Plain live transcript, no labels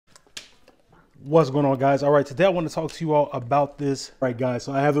What's going on, guys? All right, today I want to talk to you all about this. All right, guys,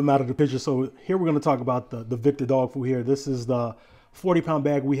 so I have him out of the picture. So here we're going to talk about the Victor dog food here. This is the 40-pound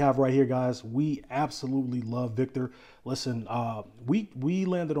bag we have right here, guys. We absolutely love Victor. Listen, we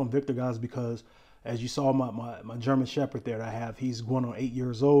landed on Victor, guys, because as you saw my German Shepherd there that I have, he's going on 8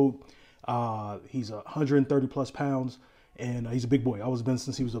 years old. He's 130 plus pounds, and he's a big boy. Always been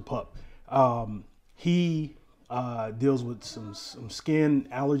since he was a pup. He deals with some skin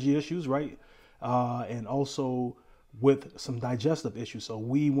allergy issues, right? And also with some digestive issues. So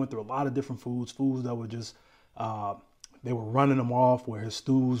we went through a lot of different foods that were just, they were running him off, where his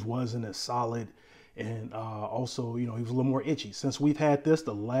stools wasn't as solid. And also, you know, he was a little more itchy. Since we've had this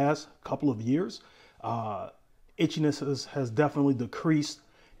the last couple of years, itchiness has definitely decreased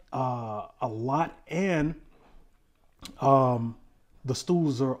a lot. And the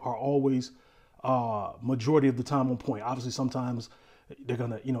stools are always majority of the time on point. Obviously, sometimes they're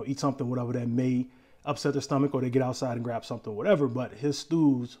gonna, you know, eat something, whatever, that may upset their stomach, or they get outside and grab something, whatever. But his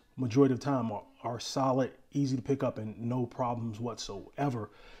stools, majority of the time, are solid, easy to pick up, and no problems whatsoever.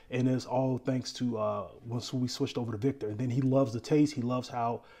 And it's all thanks to once we switched over to Victor. And then he loves the taste. He loves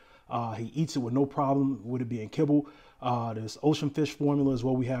how he eats it with no problem, with it being kibble. This ocean fish formula is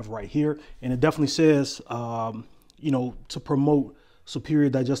what we have right here, and it definitely says, you know, to promote superior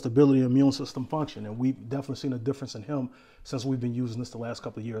digestibility and immune system function. And we've definitely seen a difference in him since we've been using this the last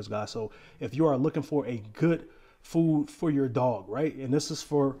couple of years, guys. So if you are looking for a good food for your dog, right, and this is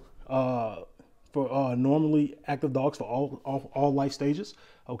for normally active dogs for all life stages.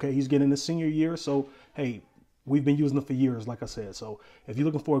 Okay, he's getting his senior year, so hey, we've been using it for years, like I said. So if you're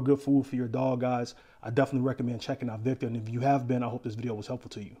looking for a good food for your dog, guys, I definitely recommend checking out Victor. And if you have been, I hope this video was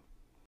helpful to you.